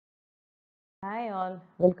Hi all,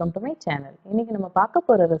 welcome to my channel. இன்னைக்கு நம்ம பார்க்க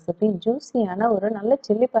போற ரெசிபி ஜூஸியான ஒரு நல்ல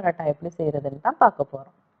சில்லி பரோட்டா எப்படி செய்யறதுன்னு தான் பார்க்க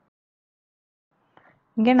போறோம்.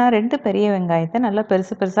 இங்க நான் 2 பெரிய வெங்காயத்தை நல்லா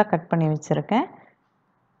பெருசா கட் பண்ணி வச்சிருக்கேன்.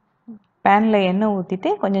 பேன்ல எண்ணெய் ஊத்திட்டு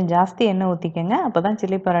கொஞ்சம் ஜாஸ்தி எண்ணெய் ஊத்திக்கங்க. அப்பதான்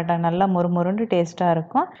சில்லி பரோட்டா நல்லா மொறுமொறுன்னு டேஸ்டா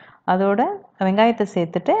இருக்கும். அதோட வெங்காயத்தை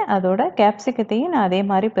சேர்த்துட்டு அதோட கேப்சிகத்தையும் நான் அதே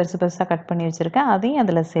மாதிரி பெருசா கட் பண்ணி வச்சிருக்கேன். அதையும்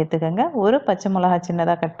அதில் சேர்த்துக்கங்க. ஒரு பச்சை மிளகாய்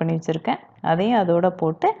சின்னதாக கட் பண்ணி வச்சிருக்கேன். அதையும் அதோட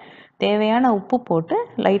போட்டு தேவையான உப்பு போட்டு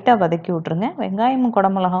லைட்டாக வதக்கி விட்ருங்க. வெங்காயமும்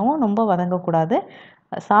குடமிளகாவும் ரொம்ப வதங்கக்கூடாது.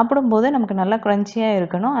 சாப்பிடும்போது நமக்கு நல்லா க்ரன்ச்சியாக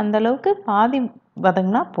இருக்கணும். அந்தளவுக்கு பாதி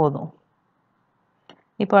வதங்கினா போதும்.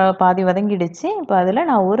 இப்போ பாதி வதங்கிடுச்சு. இப்போ அதில்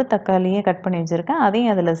நான் ஒரு தக்காளியை கட் பண்ணி வச்சுருக்கேன்.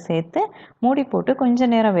 அதையும் அதில் சேர்த்து மூடி போட்டு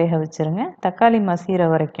கொஞ்சம் நேரம் வேக வச்சுருங்க, தக்காளி மசிகிற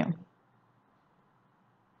வரைக்கும்.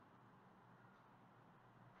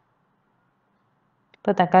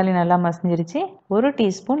 இப்போ தக்காளி நல்லா மசிஞ்சிருச்சு. 1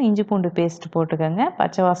 டீஸ்பூன் இஞ்சி பூண்டு பேஸ்ட் போட்டுக்கோங்க.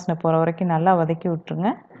 பச்சை வாசனை போகிற வரைக்கும் நல்லா வதக்கி விட்ருங்க.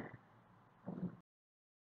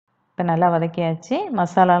 இப்போ நல்லா வதக்கியாச்சு.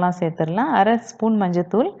 மசாலாலாம் சேர்த்துடலாம். 1/2 ஸ்பூன்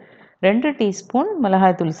மஞ்சத்தூள், 2 டீஸ்பூன்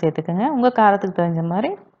மிளகாய்த்தூள் சேர்த்துக்கோங்க. உங்கள் காரத்துக்கு தகுந்த மாதிரி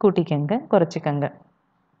கூட்டிக்கங்க, குறைச்சிக்கங்க.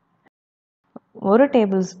 1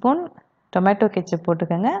 டேபிள் ஸ்பூன் டொமேட்டோ கெச்சப்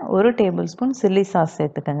போட்டுக்கோங்க. 1 டேபிள் ஸ்பூன் சில்லி சாஸ்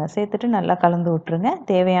சேர்த்துக்கோங்க. சேர்த்துட்டு நல்லா கலந்து விட்ருங்க.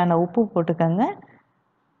 தேவையான உப்பு போட்டுக்கோங்க.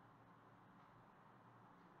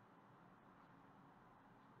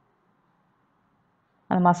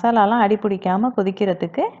 அந்த மசாலாலாம் அடி பிடிக்காமல்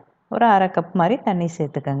கொதிக்கிறதுக்கு ஒரு 1/2 கப் மாதிரி தண்ணி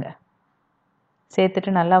சேர்த்துக்கோங்க.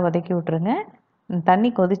 சேர்த்துட்டு நல்லா வதக்கி விட்ருங்க. தண்ணி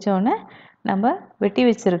கொதித்தோன்னே நம்ம வெட்டி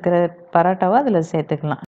வச்சுருக்கிற பரோட்டாவை அதில்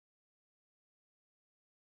சேர்த்துக்கலாம்.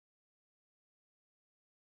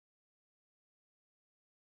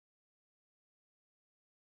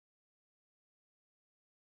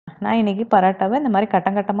 நான் இன்றைக்கி பரோட்டாவை இந்த மாதிரி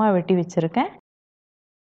கட்டமாக வெட்டி வச்சுருக்கேன்.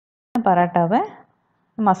 பரோட்டாவை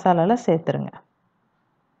மசாலாவில் சேர்த்துருங்க.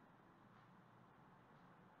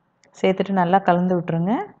 சேர்த்துட்டு நல்லா கலந்து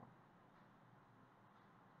விட்ருங்க.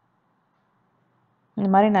 இந்த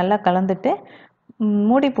மாதிரி நல்லா கலந்துட்டு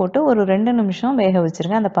மூடி போட்டு ஒரு 2 நிமிஷம் வேக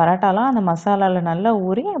வச்சுருங்க. அந்த பரோட்டாலாம் அந்த மசாலாவில் நல்லா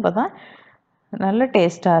ஊறி அப்போ தான் நல்ல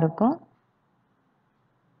டேஸ்ட்டாக இருக்கும்.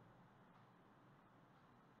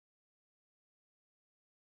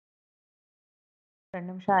 ரெண்டு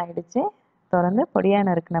நிமிஷம் ஆயிடுச்சு. திறந்து பொடியாக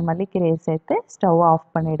நறுக்கின மல்லிக்கீரையை சேர்த்து ஸ்டவ்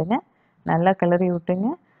ஆஃப் பண்ணிவிடுங்க. நல்லா கிளறி விட்டுங்க.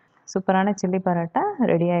 சூப்பரான சில்லி பரோட்டா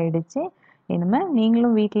ரெடி ஆகிடுச்சு. இனிமேல்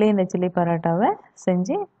நீங்களும் வீட்டிலே இந்த சில்லி பரோட்டாவை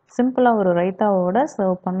செஞ்சு சிம்பிளாக ஒரு ரைத்தாவோட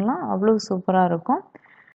சர்வ் பண்ணலாம். அவ்வளோ சூப்பராக இருக்கும்.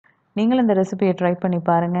 நீங்களும் இந்த ரெசிபியை ட்ரை பண்ணி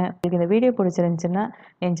பாருங்கள். உங்களுக்கு இந்த வீடியோ பிடிச்சிருந்துச்சுன்னா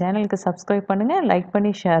என் சேனலுக்கு சப்ஸ்கிரைப் பண்ணுங்கள், லைக்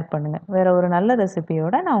பண்ணி ஷேர் பண்ணுங்கள். வேறு ஒரு நல்ல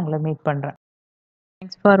ரெசிபியோடு நான் உங்களை மீட் பண்ணுறேன்.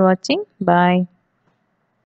 தேங்க்ஸ் ஃபார் வாட்சிங். பாய்.